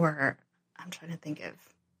 or I'm trying to think of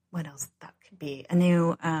what else that could be. A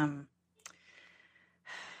new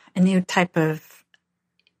type of,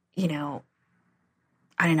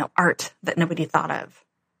 I don't know, art that nobody thought of.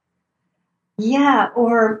 Yeah,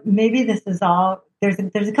 or maybe this is all, there's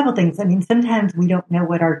a couple things. I mean, sometimes we don't know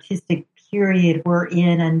what artistic period we're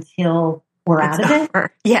in until we're out of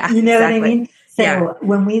it. Yeah, you know exactly. what I mean? So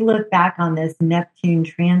when we look back on this Neptune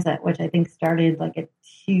transit, which I think started like at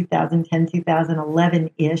 2010,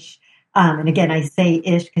 2011-ish, and again, I say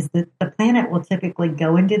ish because the planet will typically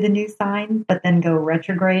go into the new sign, but then go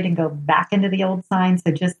retrograde and go back into the old sign.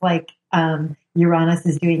 So just like Uranus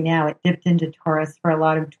is doing now, it dipped into Taurus for a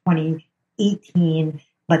lot of 2018,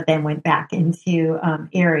 but then went back into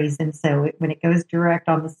Aries. And so when it goes direct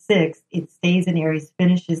on the 6th, it stays in Aries,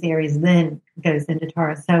 finishes Aries, then goes into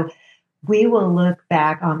Taurus. So we will look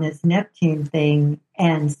back on this Neptune thing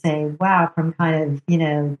and say, wow, from kind of,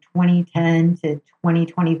 2010 to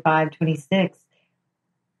 2025, 26,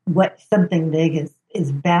 what something big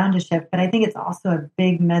is bound to shift. But I think it's also a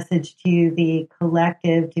big message to the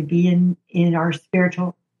collective to be in our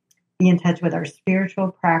spiritual, be in touch with our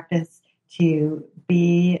spiritual practice, to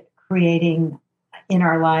be creating in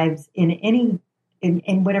our lives in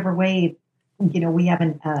whatever way, we have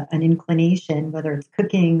an inclination, whether it's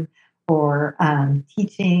cooking or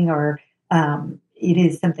teaching, or it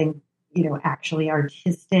is something, actually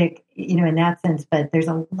artistic, in that sense. But there's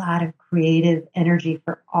a lot of creative energy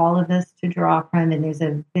for all of us to draw from. And there's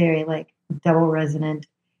a very double resonant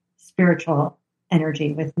spiritual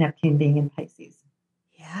energy with Neptune being in Pisces.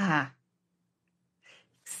 Yeah,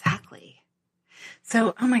 exactly.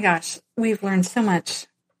 So, oh my gosh, we've learned so much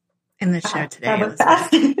in this show today.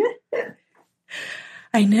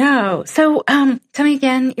 I know. So tell me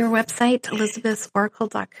again your website,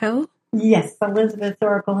 elizabethsoracle.co. Yes,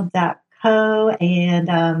 elizabethsoracle.co,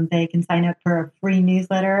 and they can sign up for a free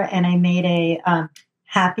newsletter. And I made a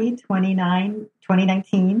happy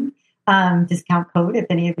 2019 discount code. If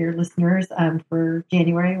any of your listeners for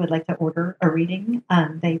January would like to order a reading,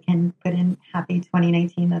 they can put in happy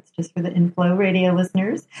 2019. That's just for the Inflow Radio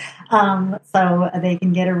listeners. So they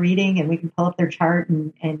can get a reading, and we can pull up their chart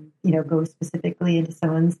and go specifically into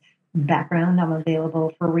someone's background. I'm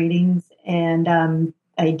available for readings, and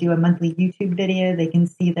I do a monthly YouTube video. They can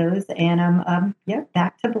see those, and I'm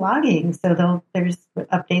back to blogging. So there's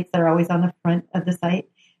updates that are always on the front of the site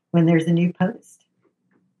when there's a new post.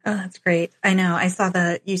 Oh, that's great. I know. I saw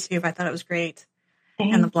the YouTube. I thought it was great.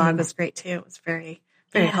 And the blog was great too. It was very,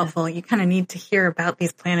 very helpful. You kind of need to hear about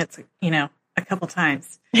these planets, a couple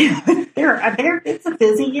times. It's a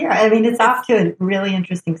busy year. I mean, it's off to a really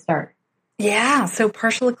interesting start. Yeah. So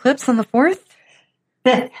partial eclipse on the 4th?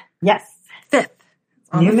 5th. Yes. 5th.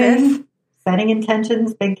 New moon, setting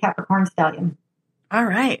intentions, big Capricorn stallion. All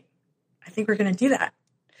right. I think we're going to do that.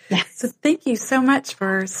 Yes. So thank you so much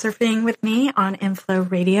for surfing with me on Inflow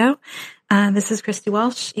Radio. This is Christy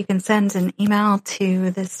Walsh. You can send an email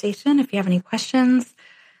to the station if you have any questions.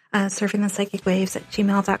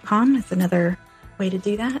 surfingthepsychicwaves@gmail.com is another way to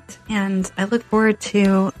do that. And I look forward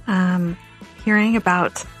to hearing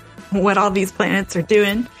about what all these planets are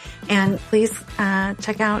doing. And please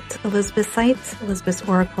check out Elizabeth's site,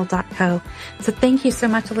 elizabethsoracle.co. So thank you so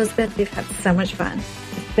much, Elizabeth. We've had so much fun.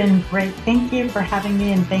 It's been great. Thank you for having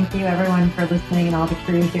me, and thank you everyone for listening, and all the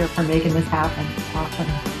crew here for making this happen. It's awesome.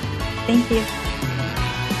 Thank you.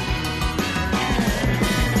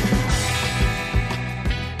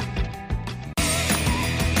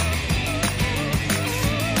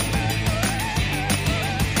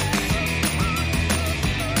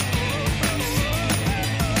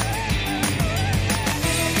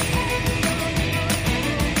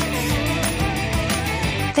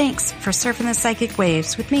 Thanks for surfing the psychic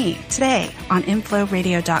waves with me today on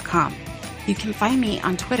InflowRadio.com. You can find me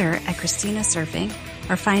on Twitter at Christina Surfing,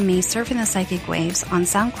 or find me surfing the psychic waves on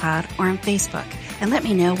SoundCloud or on Facebook, and let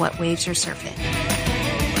me know what waves you're surfing.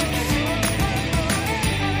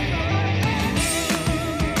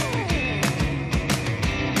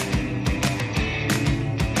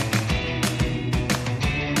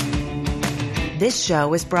 This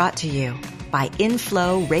show is brought to you by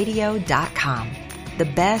InflowRadio.com, the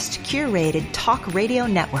best curated talk radio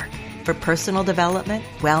network for personal development,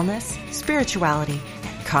 wellness, spirituality,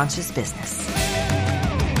 and conscious business.